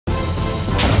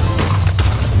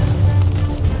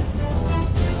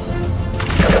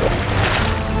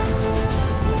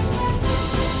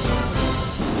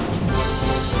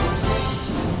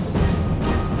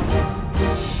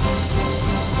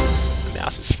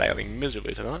failing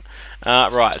miserably tonight.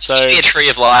 Right, It's so gonna be a Tree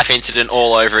of Life incident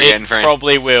all over again, it friend.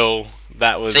 probably will.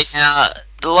 That was. See, now,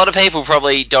 a lot of people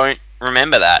probably don't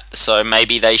remember that, so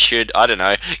maybe they should, I don't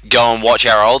know, go and watch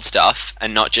our old stuff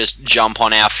and not just jump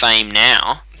on our fame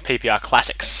now. PPR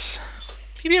classics.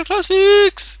 PPR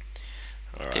Classics!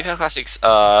 Alright. PPR Classics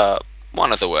are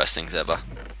one of the worst things ever.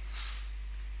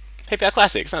 PPR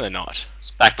classics? No, they're not.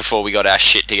 It's back before we got our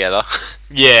shit together.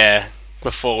 Yeah,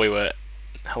 before we were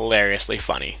hilariously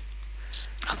funny.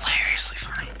 Hilariously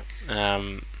funny.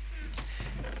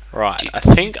 Right, I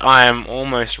think I am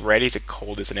almost ready to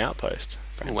call this an outpost.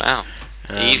 Oh, wow.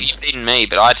 So you've beaten me,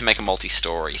 but I had to make a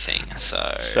multi-story thing,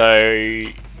 so... So,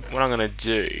 what I'm going to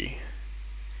do...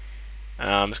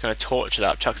 I'm just going to torch it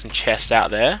up, chuck some chests out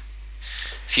there.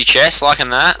 A few chests, liking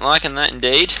that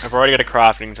indeed. I've already got a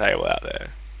crafting table out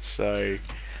there. So,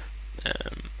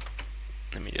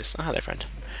 let me just... Oh, hi there, friend.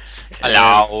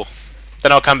 Hello.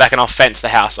 Then I'll come back and I'll fence the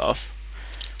house off.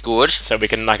 Good. So we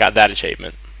can knock out that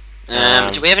achievement.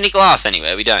 Do we have any glass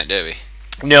anywhere? We don't, do we?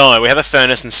 No, we have a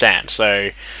furnace and sand. So,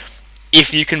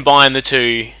 if you combine the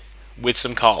two with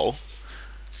some coal,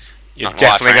 you're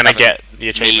definitely going to get the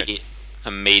achievement.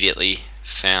 Immediately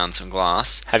found some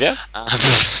glass. Have you?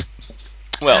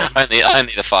 Well,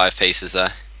 only the 5 pieces though.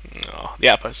 Oh, the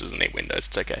outpost doesn't need windows.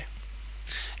 It's okay.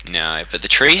 No, but the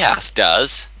treehouse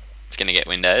does. It's going to get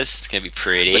windows. It's going to be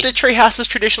pretty. But the tree houses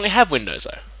traditionally have windows,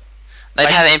 though. They'd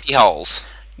have empty holes.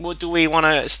 Well, do we want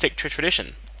to stick to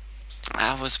tradition?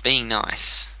 I was being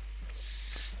nice.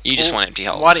 You just want empty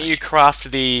holes. Why don't you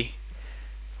craft the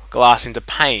glass into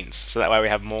panes, so that way we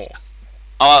have more?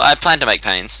 Oh, I plan to make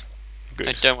panes.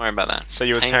 Good. Don't worry about that. So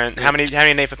you would turn... How many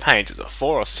need for panes? Is it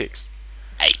 4 or 6?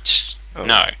 8. Oh,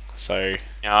 no. So...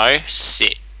 No,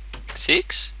 6.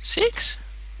 6? 6?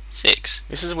 6.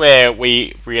 This is where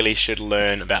we really should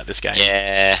learn about this game.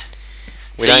 Yeah.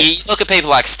 So you look at people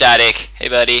like Static, hey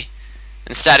buddy,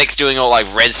 and Static's doing all like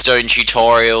redstone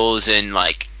tutorials and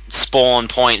like spawn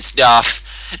point stuff.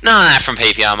 None of that from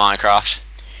PPR Minecraft.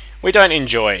 We don't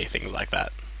enjoy things like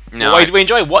that. No. Well, we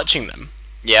enjoy watching them.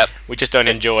 Yep. We just don't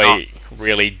enjoy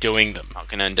really doing them. Not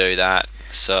gonna do that.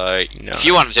 So No. if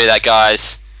you want to do that,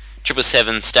 guys,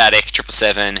 777 Static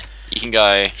 777. You can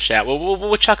go. Shout.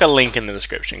 We'll chuck a link in the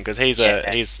description because he's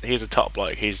a top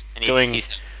bloke. He's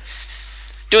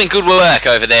doing good work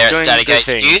over there at Static good HQ.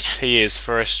 things. He is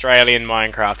for Australian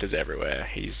Minecrafters everywhere.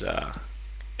 He's a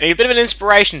bit of an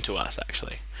inspiration to us,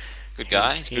 actually. Good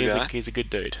guy. He's a good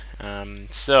dude.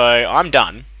 So I'm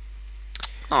done.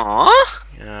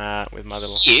 Aww. With my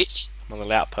Cute.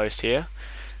 little outpost here.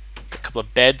 A couple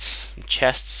of beds, some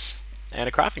chests, and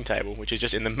a crafting table, which is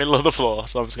just in the middle of the floor.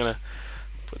 So I'm just gonna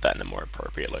put that in a more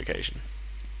appropriate location.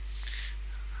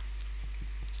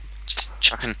 Just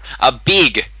chucking a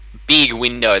big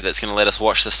window that's going to let us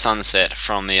watch the sunset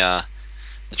from the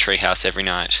treehouse every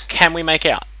night. Can we make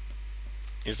out?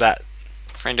 Is that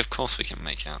Friend, of course we can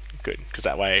make out. good? Because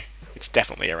that way it's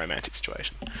definitely a romantic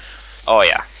situation. Oh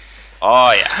yeah.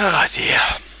 Oh yeah. Oh dear.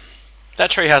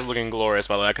 That treehouse is looking glorious,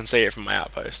 by the way. I can see it from my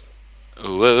outpost.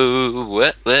 Whoa,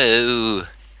 whoa, whoa.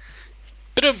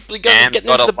 Bit of getting into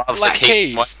the Black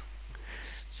Keys.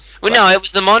 Well, no, it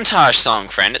was the montage song,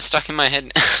 friend. It's stuck in my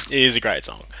head. It is a great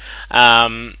song.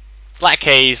 Black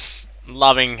Keys,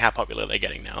 loving how popular they're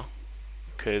getting now.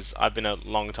 Because I've been a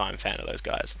long time fan of those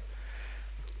guys.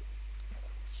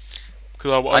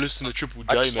 Because I listen to Triple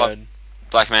J, man.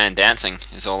 Black man dancing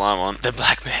is all I want. The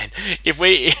Black Man.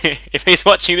 If he's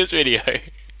watching this video,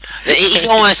 he's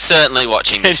almost certainly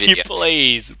watching this video. Can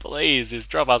you please just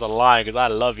drop us a line because I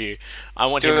love you. I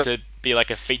want him to be like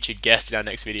a featured guest in our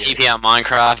next video. PPR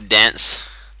Minecraft dance.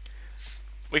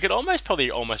 We could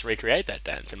probably almost recreate that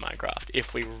dance in Minecraft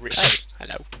if we. Hey,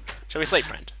 hello. Shall we sleep,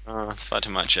 friend? Oh, that's far too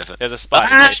much effort. There's a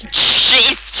spider.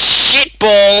 Shit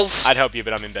balls. I'd help you,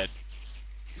 but I'm in bed.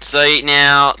 So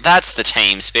now that's the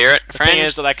team spirit, The friend. thing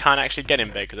is that I can't actually get in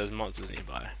bed because there's monsters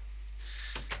nearby.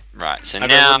 Right. So I've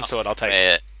got a now wooden sword. I'll take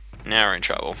it. Now we're in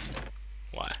trouble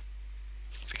Why?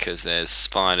 because there's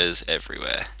spiders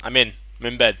everywhere. I'm in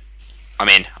bed. I'm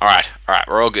in. All right.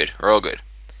 We're all good.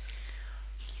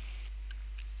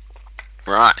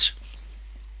 Right.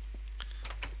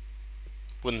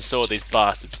 Wooden sword, these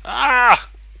bastards. Ah!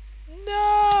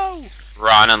 No!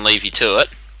 Run and leave you to it.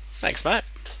 Thanks, mate.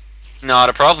 Not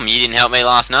a problem. You didn't help me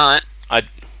last night.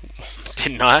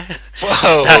 Didn't I?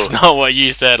 Whoa. That's not what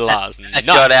you said last night. That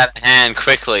got out of hand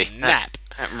quickly. Snap.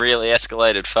 That really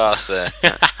escalated fast there.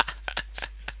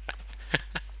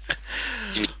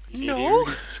 No.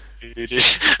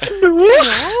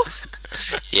 No.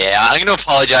 Yeah, I'm going to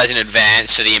apologise in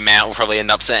advance for the amount we'll probably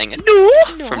end up saying no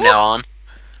from now on.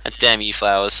 That's damn you,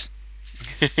 flowers.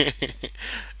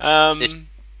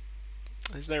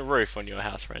 There's no roof on your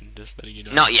house, friend. Just letting you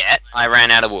know. Not yet. I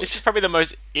ran out of wood. This is probably the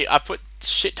most. I put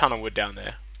shit ton of wood down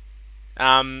there.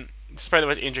 This is probably the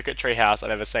most intricate tree house I've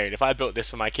ever seen. If I built this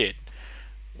for my kid,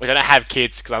 which I don't have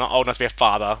kids because I'm not old enough to be a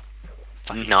father.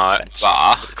 No,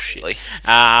 shit.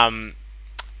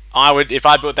 I would, if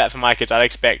I built that for my kids, I'd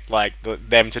expect like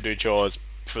them to do chores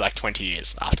for like 20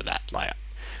 years after that. Like,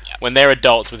 when they're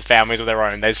adults with families of their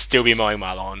own, they'd still be mowing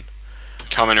my lawn.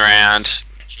 Coming around,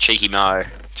 cheeky mow.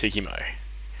 Cheeky mow.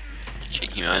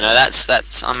 Cheeky mow. No,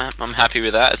 that's. I'm happy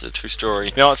with that. It's a true story.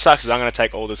 You know what sucks is I'm going to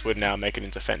take all this wood now and make it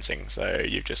into fencing. So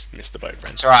you've just missed the boat,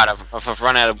 friend. It's alright. I've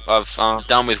run out of. I'm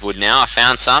done with wood now. I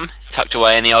found some tucked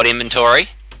away in the old inventory.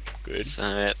 Good. So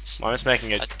it's. I'm just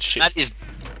making a shit. That is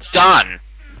done.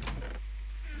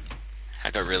 I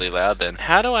got really loud then.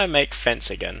 How do I make fence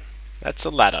again? That's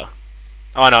a ladder.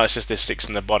 Oh no, it's just this 6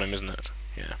 in the bottom, isn't it?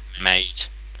 Yeah. Made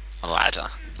a ladder.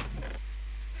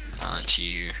 Aren't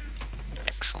you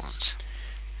excellent?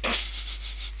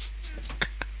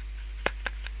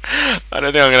 I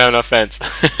don't think I'm gonna have enough fence.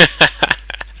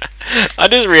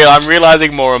 I'm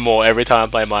realizing more and more every time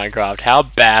I play Minecraft how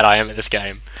bad I am at this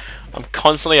game. I'm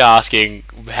constantly asking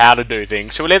how to do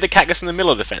things. Should we leave the cactus in the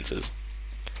middle of the fences?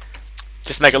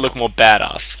 Just make it look more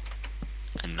badass.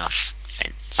 Enough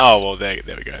fence. Oh well, there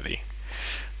we go.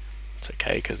 It's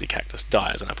okay because the cactus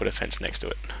dies when I put a fence next to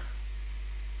it.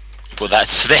 Well,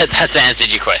 that's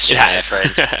answered your question, It has.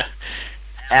 friend.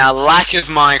 Our lack of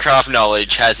Minecraft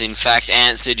knowledge has in fact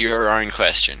answered your own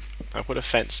question. I put a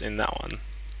fence in that one.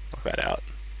 Knock that out.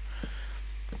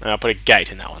 And I put a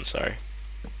gate in that one. Sorry.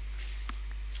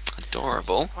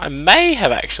 Adorable. I may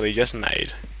have actually just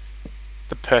made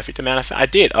the perfect amount of fence. I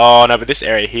did. Oh no, but this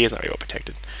area here is not really well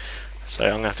protected. So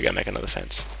I'm gonna have to go make another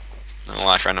fence. Well,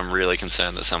 my friend, I'm really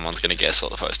concerned that someone's gonna guess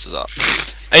what the posters are.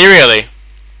 Are you really?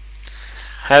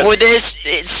 Well,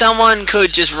 someone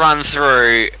could just run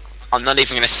through. I'm not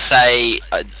even gonna say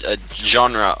a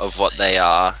genre of what they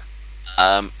are.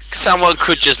 Someone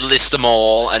could just list them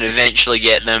all and eventually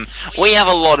get them. We have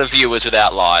a lot of viewers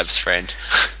without lives, friend.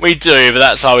 We do, but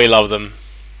that's why we love them.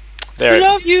 We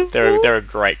love you. They're a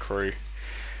great crew.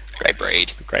 Great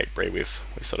breed. Great breed we've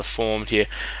sort of formed here.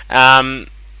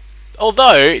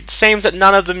 Although it seems that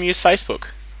none of them use Facebook.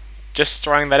 Just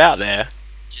throwing that out there.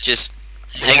 Just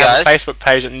We hey have guys. a Facebook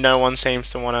page that no one seems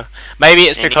to want to. Maybe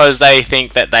it's because they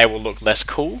think that they will look less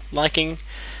cool liking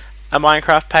a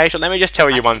Minecraft page. But let me just tell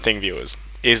you one thing, viewers,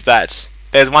 is that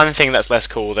there's one thing that's less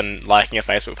cool than liking a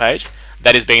Facebook page.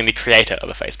 That is being the creator of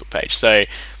a Facebook page. So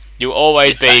you'll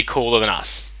always be cooler than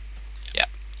us. Yeah.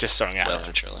 Just throwing out there.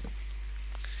 Literally.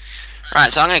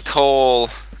 Right, so I'm going to call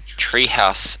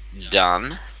Treehouse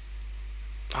done.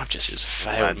 I've just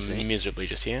failed miserably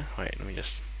just here. Wait, let me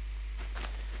just...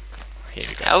 Here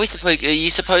we go. How are you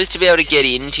supposed to be able to get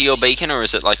into your beacon, or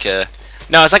is it like a...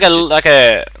 No, it's like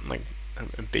a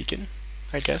beacon,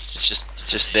 I guess. It's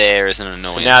just there as an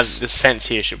annoyance. So now this fence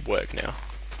here should work now.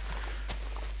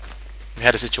 We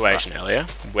had a situation earlier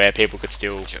where people could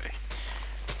still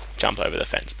jump over the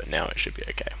fence, but now it should be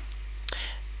okay.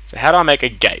 So how do I make a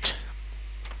gate?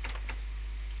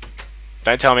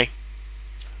 Don't tell me.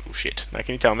 Oh shit! No,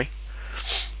 can you tell me?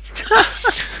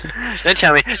 Don't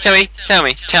tell me. Tell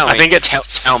me. I think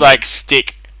it's like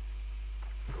stick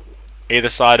either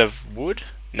side of wood.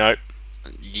 Nope.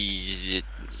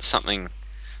 Something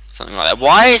like that.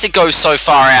 Why does it go so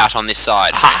far out on this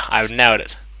side? Ha! I've nailed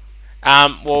it.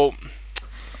 Well,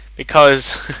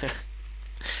 because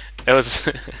there was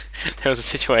a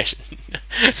situation.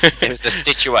 It's a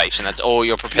situation. That's all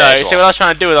you're prepared. No, see what I was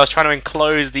trying to do is I was trying to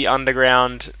enclose the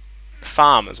underground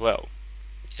farm as well.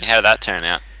 And how did that turn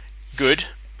out? Good.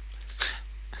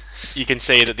 You can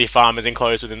see that the farm is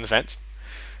enclosed within the fence.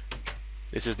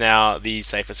 This is now the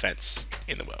safest fence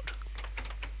in the world.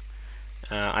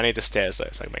 I need the stairs though,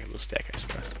 so I can make a little staircase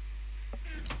for us.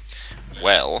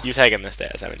 Well, You've taken the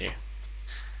stairs, haven't you?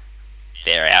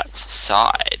 they're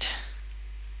outside.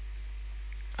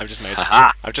 I've just made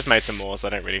Haha. I've just made some more, so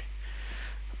I don't really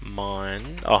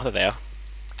mind. Oh, there they are.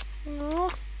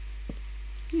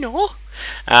 No.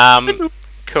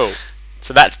 Cool.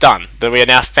 So that's done. Then we are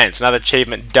now fenced. Another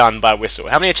achievement done by Whistle.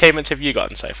 How many achievements have you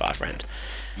gotten so far, friend?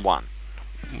 1.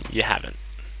 You haven't.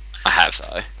 I have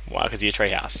though, Why? Because of your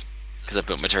treehouse. because I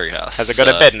built my tree house. Has it got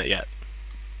a bed in it yet?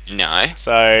 No.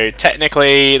 So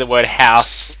technically, the word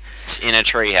house. It's in a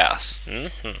tree house.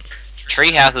 Mm-hmm.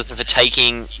 Tree house is for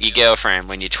taking your girlfriend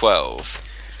when you're 12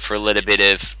 for a little bit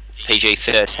of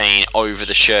PG-13 over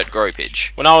the shirt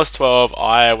gropage. When I was 12,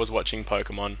 I was watching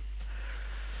Pokemon.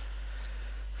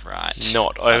 Right.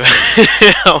 Not over.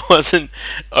 I wasn't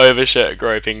over shirt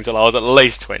groping until I was at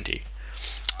least 20.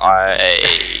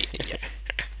 Yeah.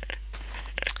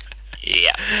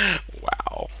 Yeah.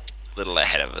 Wow. A little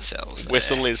ahead of ourselves there.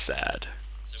 Whistle is sad.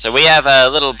 So we have a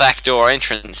little backdoor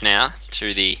entrance now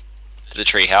to the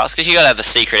treehouse, because you gotta have the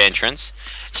secret entrance.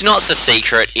 It's not so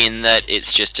secret in that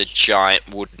it's just a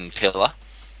giant wooden pillar.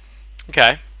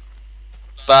 Okay.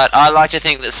 But I like to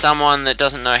think that someone that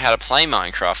doesn't know how to play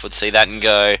Minecraft would see that and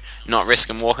go, not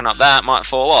risking walking up that, might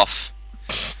fall off.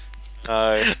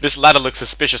 This ladder looks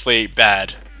suspiciously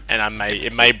bad, and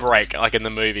it may break, like in the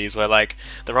movies, where like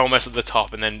they're almost at the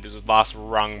top and then the last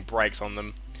rung breaks on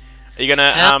them. Are you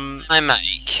gonna I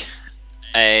make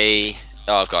a...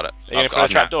 Oh, I've got it. Are you gonna put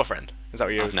a trapdoor, friend? Is that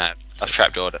what you're... I've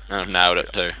trapdoored it. I've nailed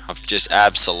it too. I've just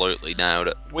absolutely nailed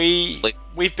it. We've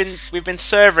been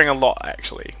servering a lot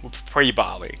actually,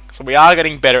 pre-barley, so we are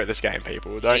getting better at this game,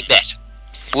 people. Don't bet.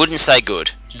 Wouldn't say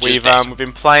good. We've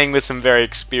been playing with some very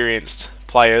experienced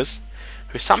players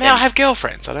who somehow have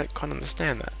girlfriends. I don't quite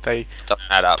understand that. They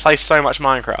play so much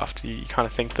Minecraft. You kind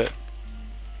of think that.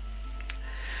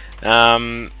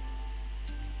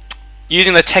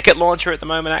 Using the Tekkit launcher at the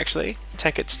moment, actually.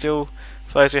 Tekkit still,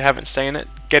 for those who haven't seen it,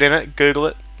 get in it, Google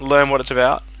it, learn what it's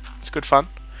about. It's good fun.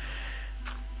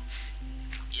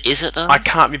 Is it though? I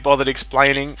can't be bothered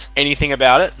explaining anything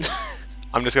about it.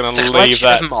 I'm just going to leave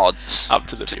that up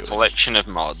to the viewers. It's a collection of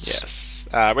mods. Yes.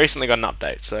 Recently got an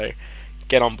update, so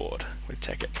get on board with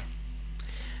Tekkit.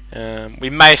 We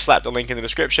may slap the link in the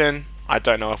description. I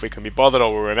don't know if we can be bothered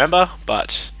or will remember,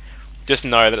 but just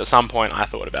know that at some point I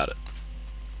thought about it.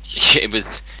 It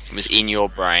was in your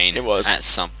brain. It was at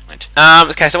some point.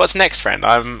 Okay, so what's next, friend?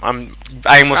 I'm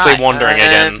aimlessly wandering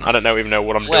again. I don't even know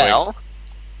what I'm doing.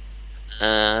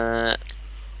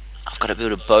 I've got to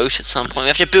build a boat at some point. We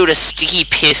have to build a sticky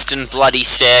piston bloody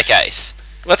staircase.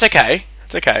 Well, that's okay.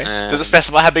 It's okay. Does it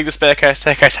specify how big the staircase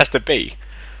has to be?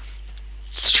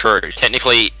 It's true.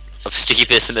 Technically, a sticky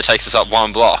piston that takes us up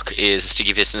one block is a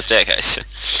sticky piston staircase.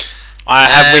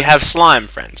 We have slime,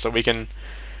 friend, so we can...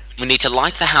 We need to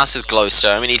light the house with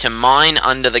glowstone. We need to mine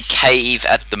under the cave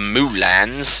at the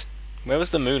Moorlands. Where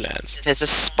was the Moorlands? There's a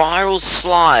spiral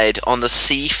slide on the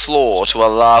sea floor to a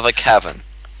lava cavern.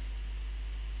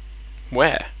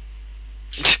 Where?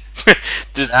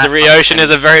 The Ocean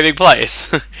is a very big place.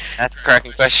 That's a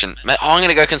cracking question. I'm going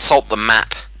to go consult the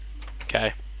map.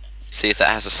 Okay. See if that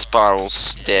has a spiral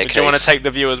staircase. Do you want to take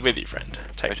the viewers with you, friend?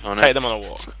 Take them on a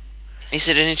walk. Is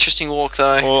it an interesting walk,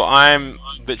 though? Well, I'm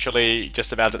literally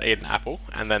just about to eat an apple,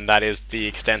 and then that is the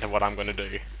extent of what I'm going to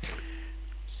do.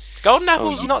 Golden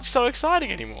apple's not so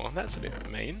exciting anymore. That's a bit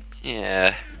mean.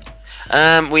 Yeah.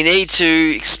 We need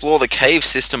to explore the cave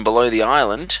system below the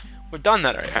island. We've done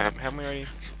that already, haven't we already?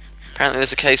 Apparently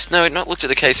there's a cave... No, we've not looked at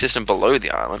the cave system below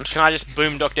the island. Can I just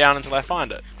boondock down until I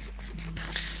find it?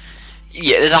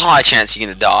 Yeah, there's a high chance you're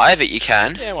going to die, but you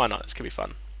can. Yeah, why not? This could be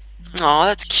fun. Oh,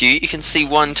 that's cute. You can see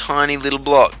one tiny little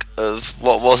block of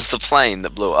what was the plane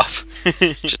that blew up.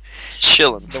 Just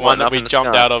chilling. The one that we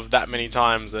jumped out of that many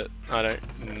times that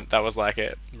that was like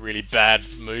a really bad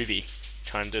movie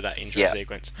trying to do that intro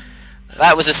sequence.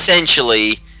 That was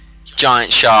essentially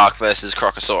giant shark versus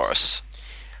Crocosaurus.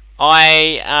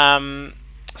 I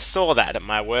saw that at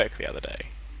my work the other day,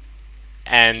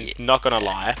 and not gonna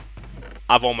lie,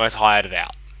 I've almost hired it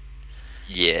out.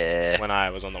 Yeah. When I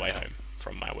was on the way home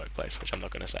from my workplace, which I'm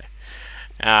not gonna say.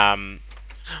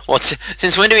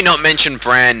 Since when do we not mention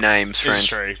brand names, friend? It's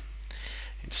true.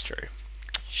 It's true.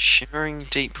 Shivering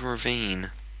Deep Ravine.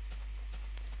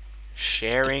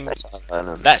 Sharing.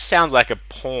 That sounds like a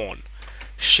porn.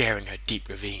 Sharing a deep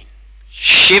ravine.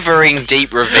 Shivering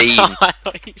Deep Ravine.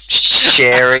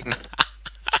 Sharing.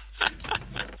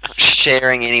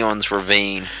 Sharing anyone's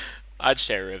ravine. I'd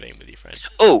share a ravine with you, friend.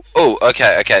 Oh,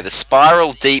 okay. The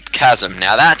Spiral Deep Chasm.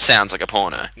 Now that sounds like a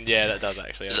porno. Yeah, that does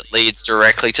actually. Because it leads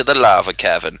directly to the lava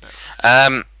cavern.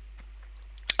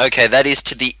 Okay, that is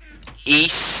to the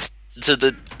east. To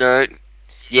the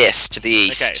east.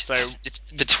 Okay, so it's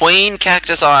between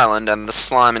Cactus Island and the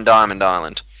Slime and Diamond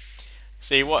Island.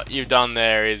 See, what you've done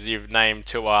there is you've named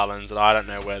two islands, and I don't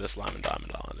know where the Slime and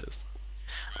Diamond Island is.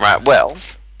 Right. Well,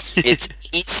 it's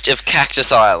east of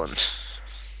Cactus Island.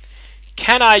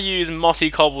 Can I use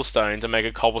mossy cobblestone to make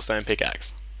a cobblestone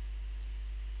pickaxe?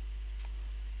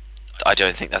 I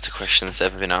don't think that's a question that's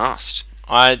ever been asked.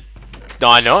 I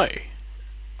know.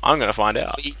 I'm gonna find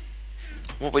out.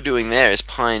 What we're doing there is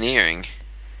pioneering.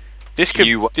 This could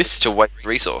to waste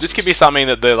resources. This could be something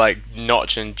that the like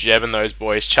Notch and Jeb and those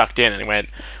boys chucked in and went,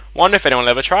 wonder if anyone will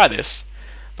ever try this.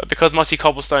 But because mossy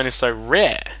cobblestone is so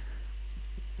rare,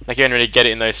 like you don't really get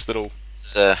it in those little.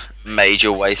 It's a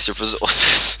major waste of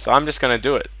resources. So I'm just gonna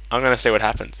do it. I'm gonna see what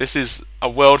happens. This is a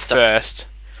world first.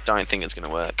 Don't think it's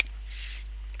gonna work.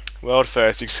 World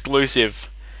first, exclusive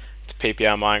to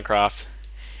PPR Minecraft.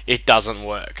 It doesn't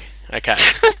work. Okay.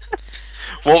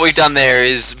 What we've done there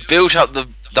is built up the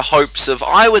hopes of,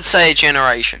 I would say, a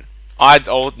generation. I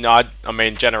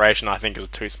mean, generation I think is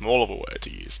too small of a word to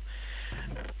use.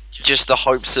 Just the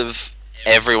hopes of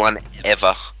everyone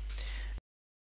ever.